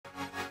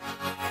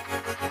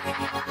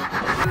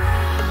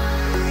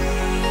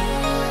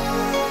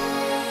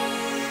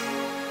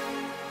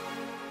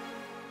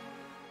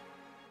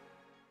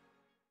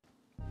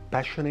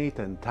Passionate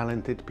and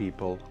talented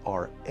people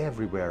are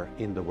everywhere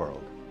in the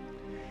world,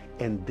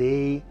 and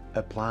they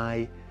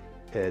apply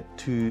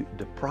to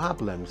the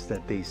problems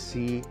that they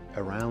see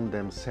around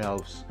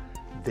themselves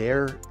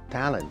their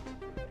talent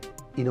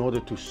in order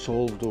to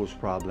solve those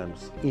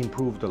problems,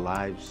 improve the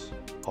lives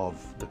of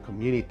the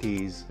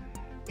communities,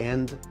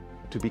 and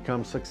to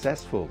become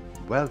successful,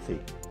 wealthy.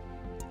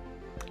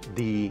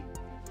 The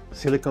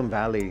Silicon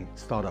Valley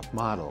startup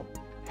model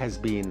has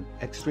been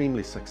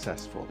extremely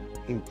successful.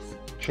 It's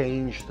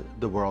changed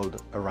the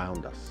world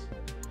around us.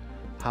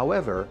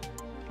 However,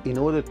 in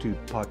order to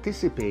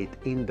participate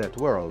in that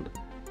world,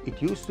 it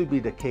used to be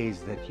the case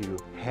that you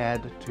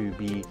had to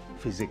be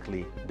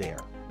physically there.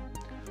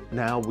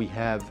 Now we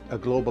have a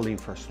global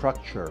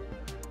infrastructure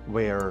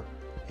where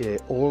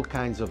all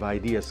kinds of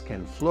ideas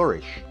can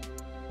flourish,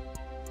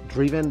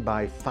 driven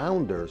by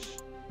founders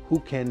who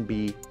can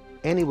be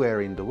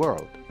anywhere in the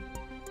world,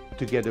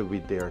 together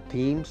with their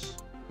teams,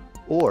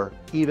 or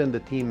even the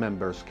team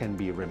members can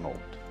be remote.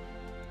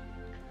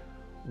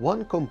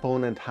 One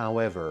component,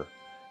 however,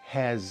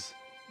 has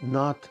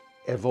not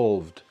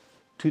evolved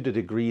to the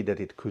degree that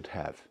it could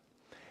have,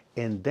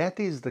 and that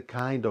is the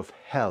kind of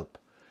help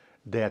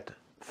that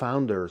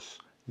founders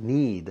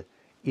need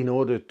in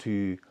order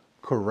to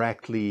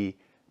correctly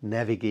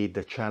navigate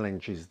the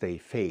challenges they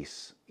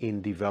face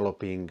in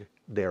developing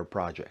their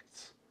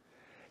projects.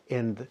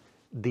 And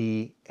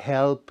the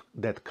help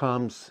that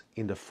comes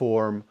in the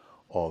form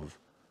of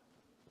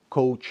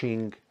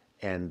coaching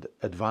and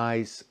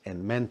advice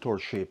and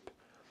mentorship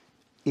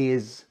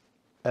is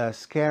a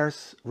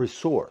scarce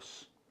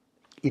resource.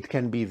 It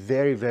can be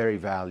very, very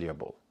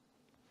valuable.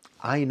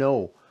 I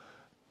know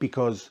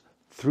because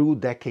through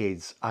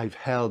decades I've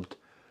helped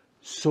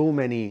so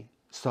many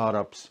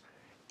startups,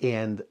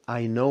 and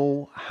I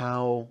know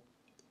how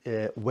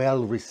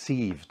well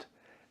received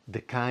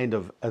the kind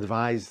of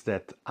advice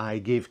that I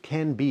give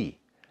can be,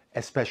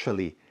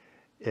 especially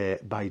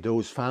by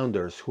those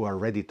founders who are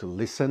ready to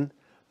listen,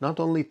 not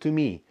only to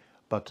me,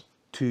 but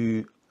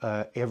to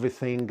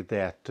everything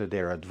that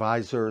their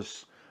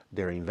advisors,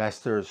 their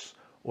investors,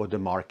 or the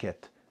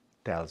market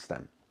tells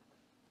them.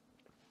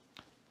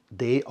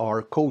 They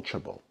are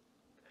coachable,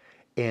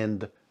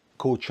 and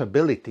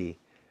coachability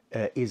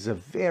is a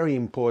very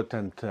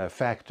important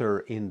factor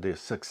in the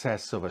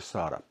success of a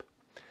startup.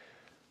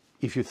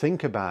 If you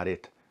think about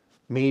it,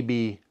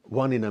 maybe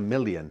 1 in a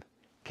million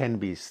can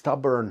be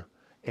stubborn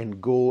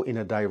and go in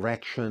a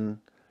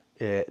direction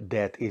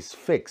that is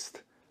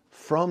fixed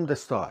from the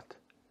start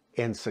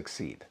and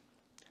succeed.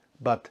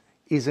 But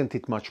isn't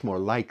it much more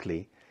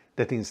likely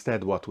that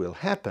instead what will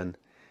happen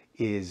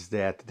is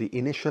that the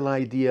initial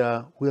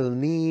idea will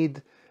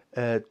need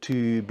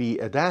to be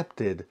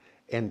adapted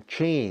and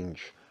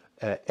change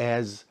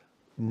as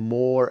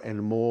more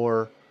and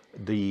more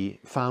the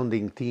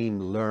founding team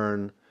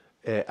learn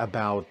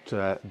about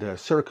the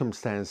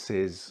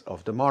circumstances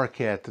of the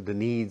market, the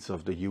needs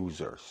of the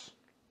users.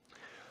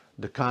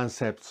 The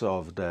concepts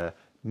of the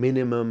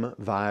minimum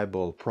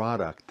viable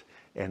product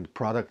and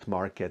product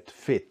market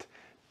fit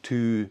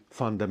to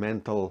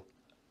fundamental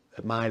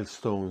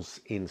milestones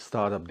in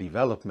startup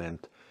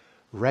development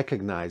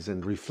recognize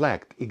and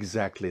reflect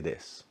exactly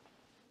this.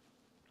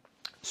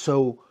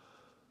 So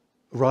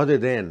rather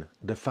than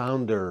the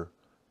founder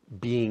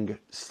being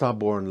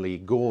stubbornly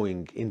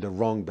going in the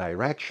wrong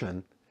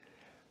direction,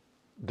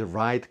 the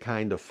right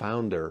kind of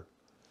founder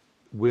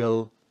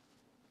will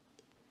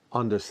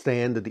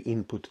understand the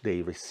input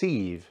they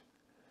receive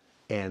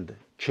and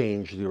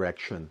change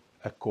direction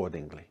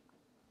accordingly.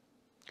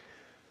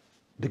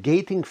 The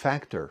gating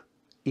factor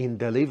in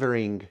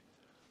delivering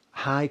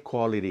high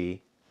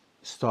quality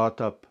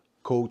startup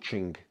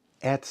coaching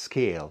at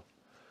scale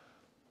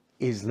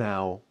is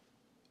now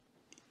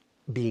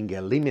being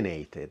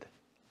eliminated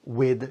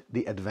with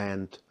the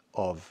advent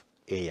of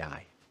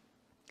AI.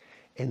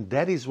 And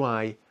that is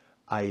why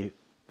I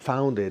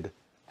founded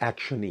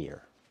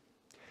Actioneer.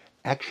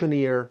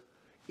 Actioneer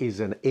is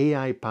an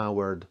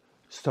AI-powered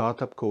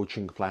startup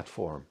coaching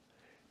platform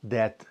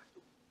that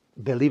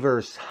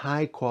delivers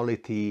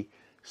high-quality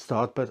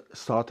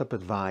startup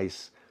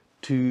advice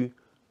to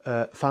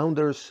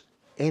founders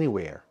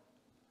anywhere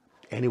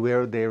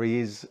there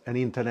is an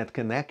internet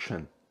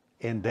connection,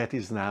 and that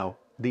is now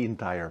the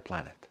entire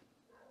planet.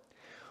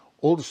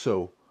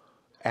 Also,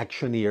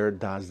 Actioneer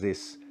does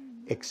this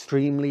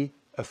extremely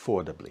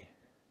affordably.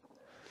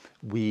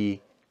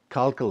 We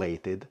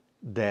calculated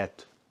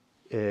that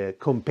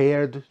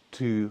compared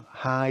to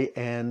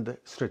high-end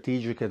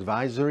strategic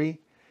advisory,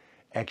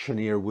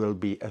 Actioneer will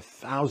be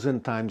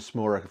 1,000 times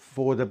more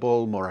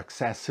affordable, more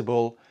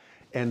accessible,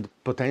 and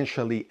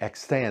potentially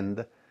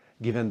extend,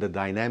 given the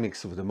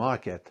dynamics of the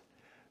market,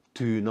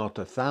 to not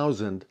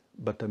 1,000,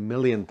 but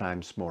 1,000,000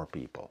 times more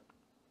people.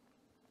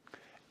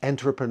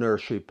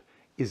 Entrepreneurship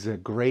is a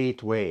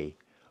great way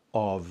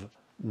of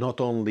not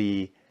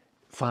only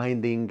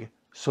finding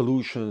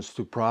solutions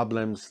to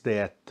problems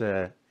that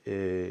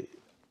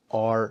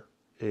are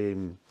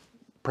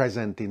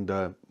present in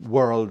the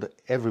world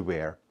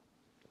everywhere,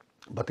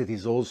 but it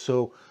is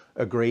also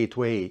a great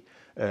way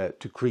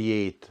to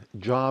create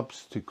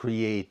jobs, to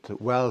create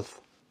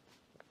wealth.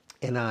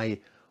 And I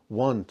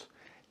want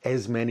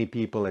as many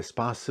people as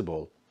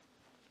possible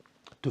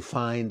to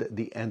find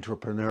the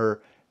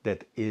entrepreneur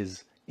that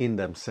is in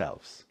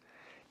themselves,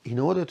 in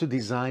order to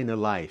design a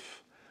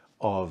life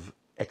of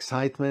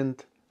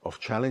excitement, of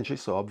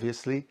challenges,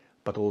 obviously,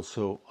 but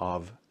also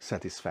of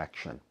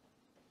satisfaction.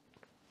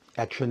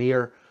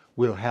 Actioneer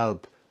will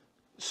help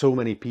so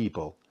many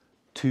people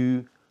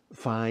to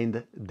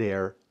find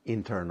their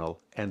internal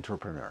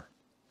entrepreneur.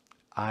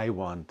 I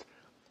want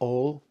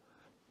all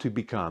to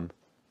become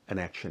an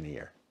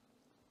Actioneer.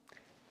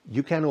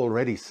 You can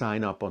already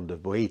sign up on the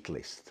wait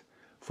list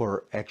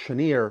for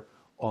Actioneer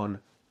on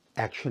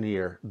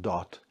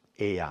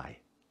actioneer.ai.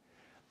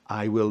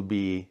 I will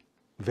be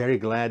very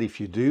glad if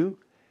you do,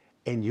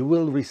 and you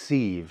will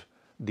receive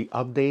the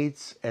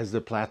updates as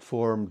the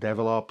platform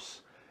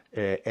develops,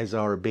 as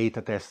our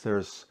beta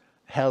testers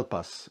help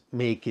us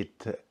make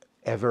it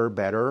ever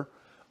better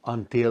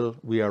until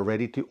we are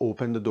ready to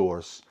open the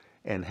doors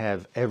and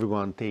have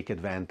everyone take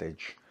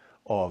advantage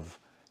of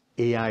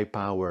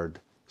AI-powered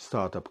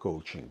startup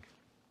coaching.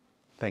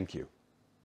 Thank you.